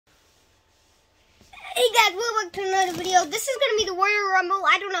back to another video. This is going to be the Royal Rumble.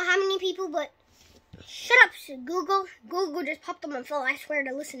 I don't know how many people, but shut up, Google. Google just popped on my phone. I swear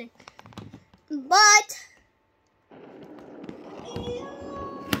they're listening. But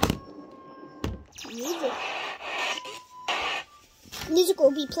music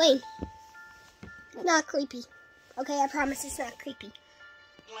will be playing. Not creepy. Okay, I promise it's not creepy.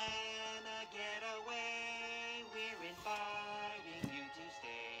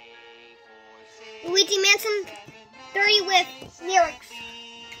 Luigi Mansion 3 with lyrics.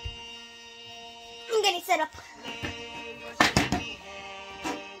 I'm getting set up.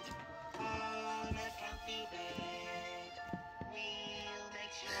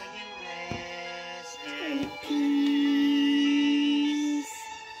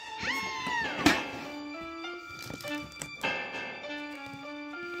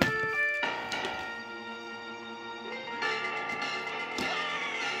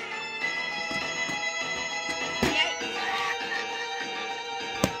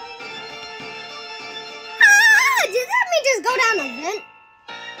 Just go down a vent.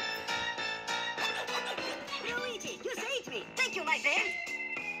 Luigi, you saved me. Thank you, my friend.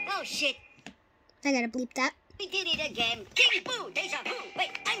 Oh, shit. I gotta bleep that. We did it again. King Boo, deja vu.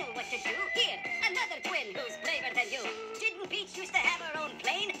 Wait, I know what to do. Here, another twin who's braver than you. Didn't Peach used to have her own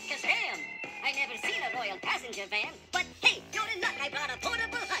plane? Cause damn, I never seen a royal passenger van. But hey, you're in luck. I brought a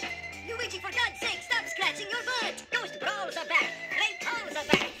portable hut. Luigi, for God's sake, stop scratching your butt. Ghost brawls are back. Great calls are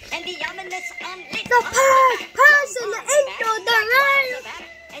back. And the ominous unlit the person into the Rumble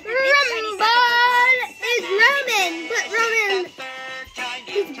is Roman. But Roman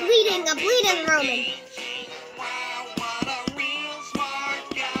is bleeding, a bleeding Roman.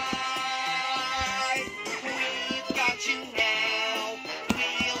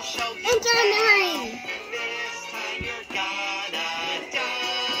 Enter in the ring.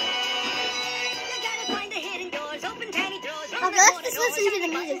 Okay, let's just listen to the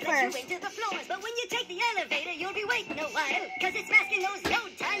music first. But when you take the elevator, you'll be waiting a while, cause it's masking those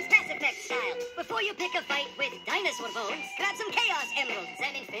load times Mass Effect style. Before you pick a fight with dinosaur bones, grab some Chaos Emeralds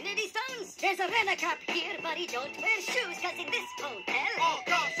and Infinity Stones. There's a Rent-A-Cop here, but he don't wear shoes, cause in this hotel, all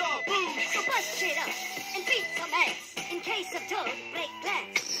cops are booze. So bust it up and beat some ass. In case of Toad, break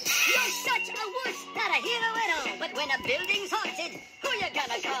glass. You're such a wuss, not a hero at all. But when a building's haunted, who you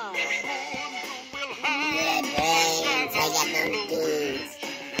gonna call?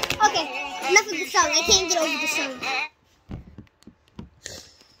 Okay, enough of the song. I can't get over the song.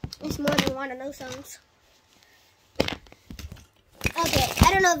 There's more than one of those songs. Okay,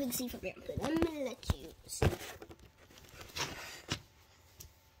 I don't know if you can see from here, but I'm gonna let you see.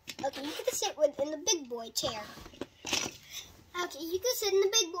 Okay, you can sit in the big boy chair. Okay, you can sit in the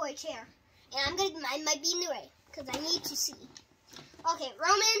big boy chair. And I might be in the way, because I need to see. Okay,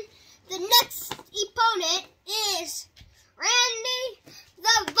 Roman, the next opponent is Randy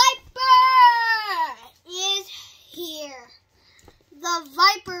the Viper is here. The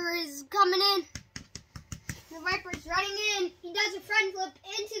Viper is coming in. The Viper's running in. He does a front flip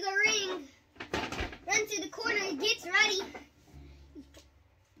into the ring. Runs to the corner. He gets ready.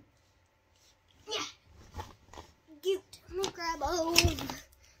 Yeah. Cute. I'm gonna grab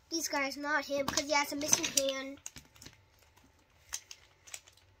these guys, not him, because he has a missing hand.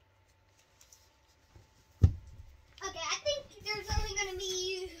 Okay, I think there's only going to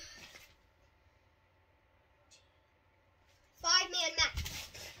be 5-man match.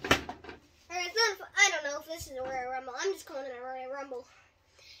 Or it's not, I don't know if this is a Royal Rumble. I'm just calling it a Royal Rumble.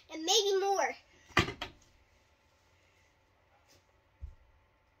 And maybe more.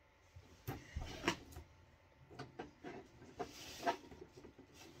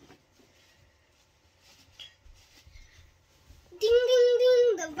 Ding, ding, ding.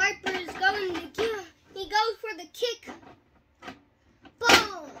 The Viper is going to kill. He goes for the kick.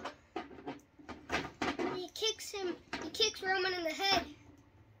 Boom! He kicks him. He kicks Roman in the head.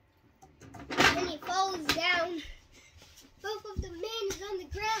 Then he falls down. Both of the men is on the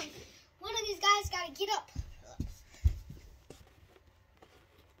ground. One of these guys got to get up.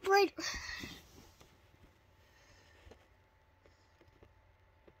 Right.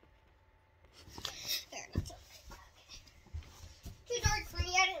 There, that's okay. Too dark for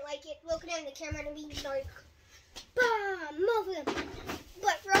me. I didn't like it. Looking at the camera and being dark. Bam! Move him.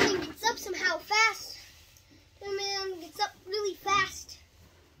 But Roman gets up somehow fast. The man gets up really fast.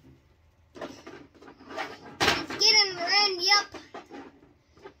 He's getting Randy up.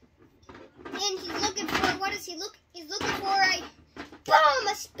 And he's looking for, what is he look? He's looking for a, boom,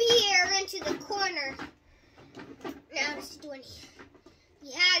 a spear into the corner. Now what's he doing?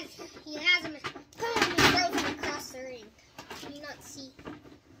 He has him, boom, he throws him across the ring. Can you not see?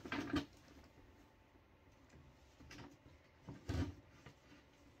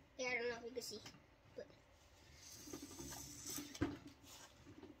 see.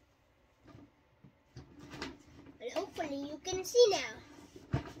 But hopefully you can see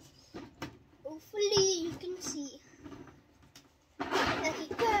now. Hopefully you can see. Okay,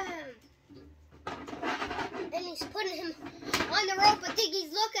 boom. And he's putting him on the rope. I think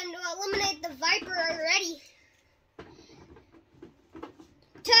he's looking to eliminate the Viper already.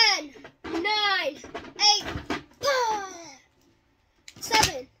 10, 9, 8,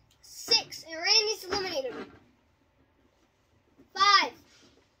 7, 6, and Randy's eliminated. 5,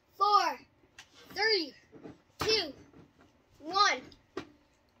 4, 3, 2, 1.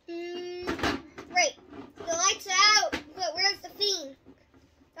 Right, the lights are out, but where's the Fiend?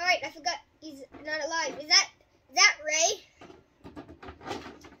 Alright, I forgot he's not alive. Is that Ray?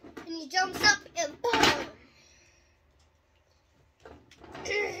 And he jumps up and boom!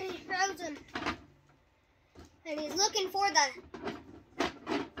 He throws him. And he's looking for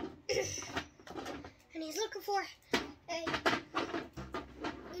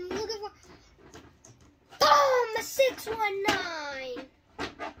boom! A 619!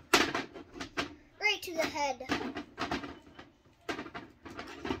 Right to the head.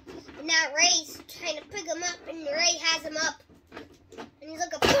 And now Ray's trying to pick him up, and Ray has him up. And he's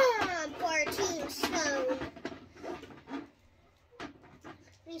looking for a tombstone. And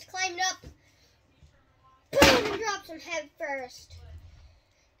he's climbed up. Boom! And drops him head first.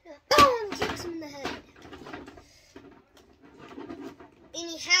 Boom! Kicks him in the head. And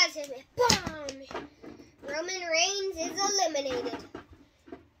he has him. Boom! Roman Reigns is eliminated.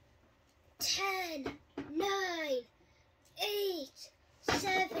 10, 9, 8,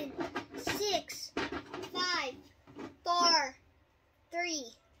 7, 6, 5, 4,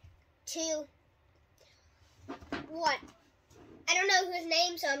 3, 2, 1. I don't know his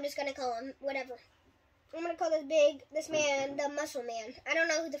name, so I'm just gonna call him whatever. I'm gonna call this man the Muscle Man. I don't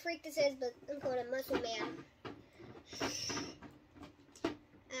know who the freak this is, but I'm calling him Muscle Man.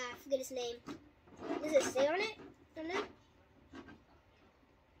 I forget his name. Does it say on it? I don't know.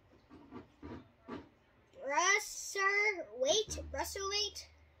 Russell Waite.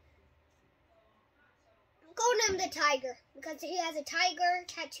 I'm calling him the Tiger because he has a tiger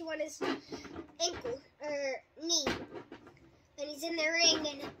tattoo on his ankle or knee, and he's in the ring,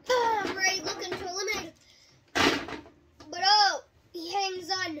 and I'm Ray looking to eliminate him. But oh, he hangs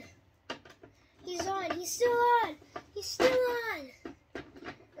on. He's on. He's still on. He's still on.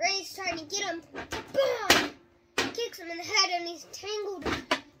 Ray's trying to get him. Boom! Kicks him in the head, and he's tangled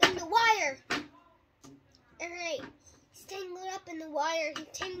in the wire. Alright, he's tangled up in the wire. He's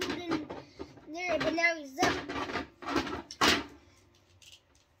tangled in there, but now he's up.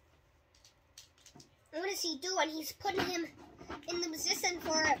 What is he doing? He's putting him in the position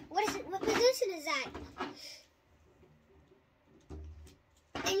for what is it? What position is that?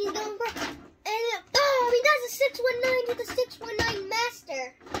 And he's going for he does a 619 to the 619 master.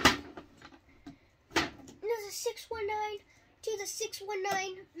 He does a 619 to the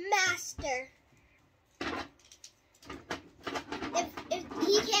 619 master. If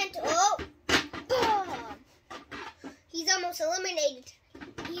he can't, boom! He's almost eliminated.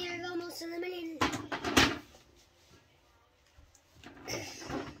 He is almost eliminated.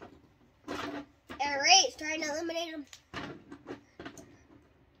 And Ray's trying to eliminate him.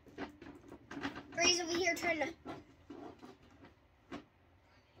 Ray's over here trying to.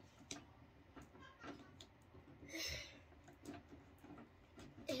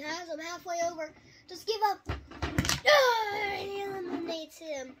 He has him halfway over. Just give up. And he eliminates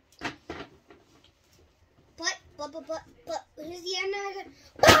him. But, here's the end of it.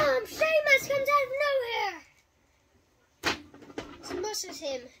 Boom! Sheamus comes out of nowhere. Smushes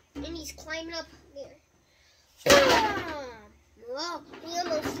him. And he's climbing up there. Boom! Whoa, he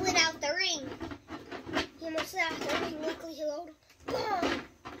almost slid out the ring. Luckily he rolled him. Boom!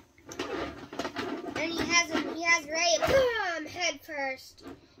 And he has Ray, boom! Head first.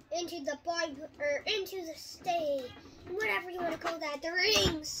 Into the into the stage. Whatever you want to call that. The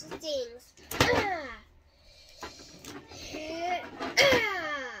ring stings.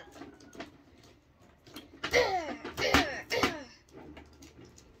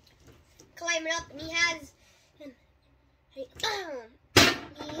 Climbing up, and he has him. He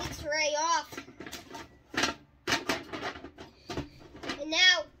hits Ray off. And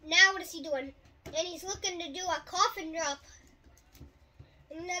now what is he doing? And he's looking to do a coffin drop.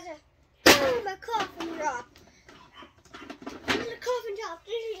 Another a coffin drop. Another coffin drop.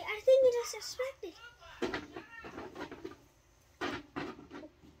 I think he just suspected.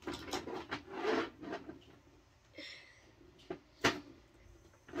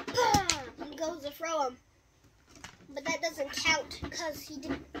 He goes to throw him. But that doesn't count because he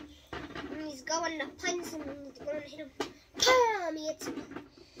didn't and he's going to punch him, and he's going to hit him. Boom! He hits him.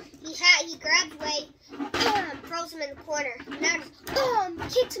 He grabs away, boom, throws him in the corner. Now just, boom,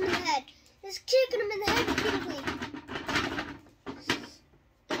 kicks him in the head. Just kicking him in the head repeatedly.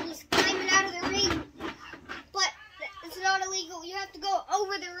 And he's climbing out of the ring. But it's not illegal. You have to go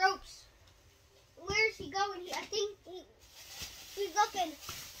over the ropes. Where is he going? I think he's looking.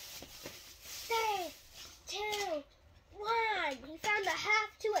 3, 2, 1. He found a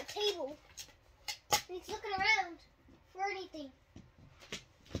half to a table. And he's looking around for anything.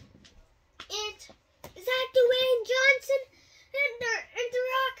 Is that Dwayne Johnson and The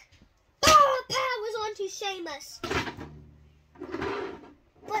Rock? Oh, Pat was on to Sheamus.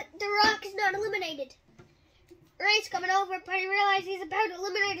 But The Rock is not eliminated. Ray's coming over, but he realizes he's about to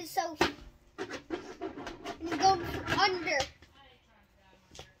eliminate himself. And he's going under.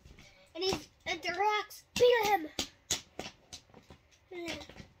 And The Rock's beating him.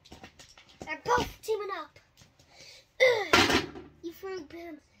 They're both teaming up. You threw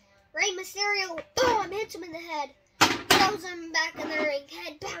him. Rey Mysterio, boom, hits him in the head. Throws him back in the ring.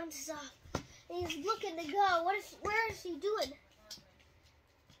 Head bounces off. And he's looking to go. Where is he doing?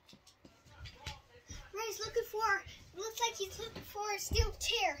 Rey's looking for, looks like he's looking for a steel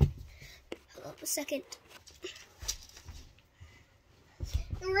chair. Hold up a second.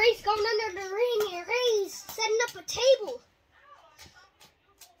 And Rey's going under the ring, and Rey's setting up a table.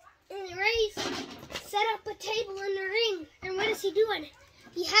 And Rey's set up a table in the ring. And what is he doing?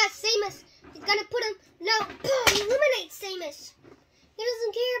 He has Sheamus. He's gonna put him. No, boom! He eliminates Sheamus. He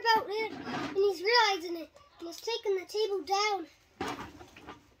doesn't care about it, and he's realizing it. And he's taking the table down.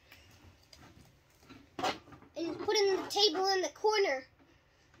 And he's putting the table in the corner.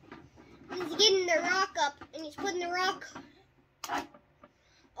 And he's getting The Rock up, and he's putting The Rock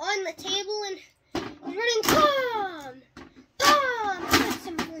on the table, and he's running. Boom! Boom! Puts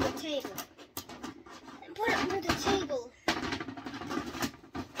him through the table. And put him through the table.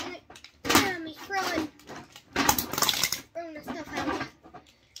 He's throwing the stuff out.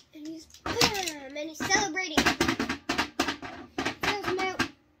 And he's and he's celebrating. Throws him out.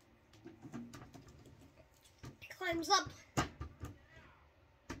 He climbs up.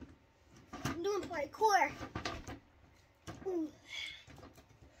 I'm doing parkour. Ooh.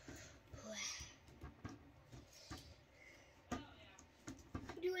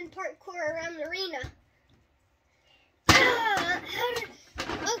 Doing parkour around the arena.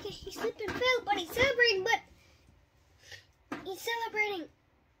 Okay, he's slipping and fell, but he's celebrating, he's celebrating,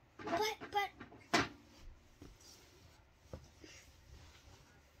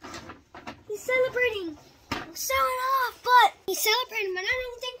 showing off, but he's celebrating, but I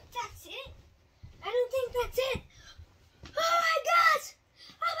don't think that's it. Oh my gosh,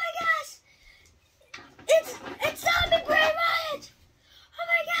 it's Zombie Bray Wyatt. Oh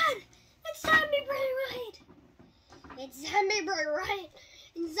my god, it's Zombie Bray Wyatt. It's Zombie Bray Wyatt.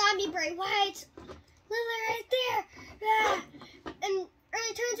 And Zombie Bray Wyatt's literally right there. And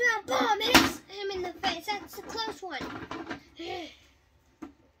he turns around, boom, hits him in the face. That's a close one.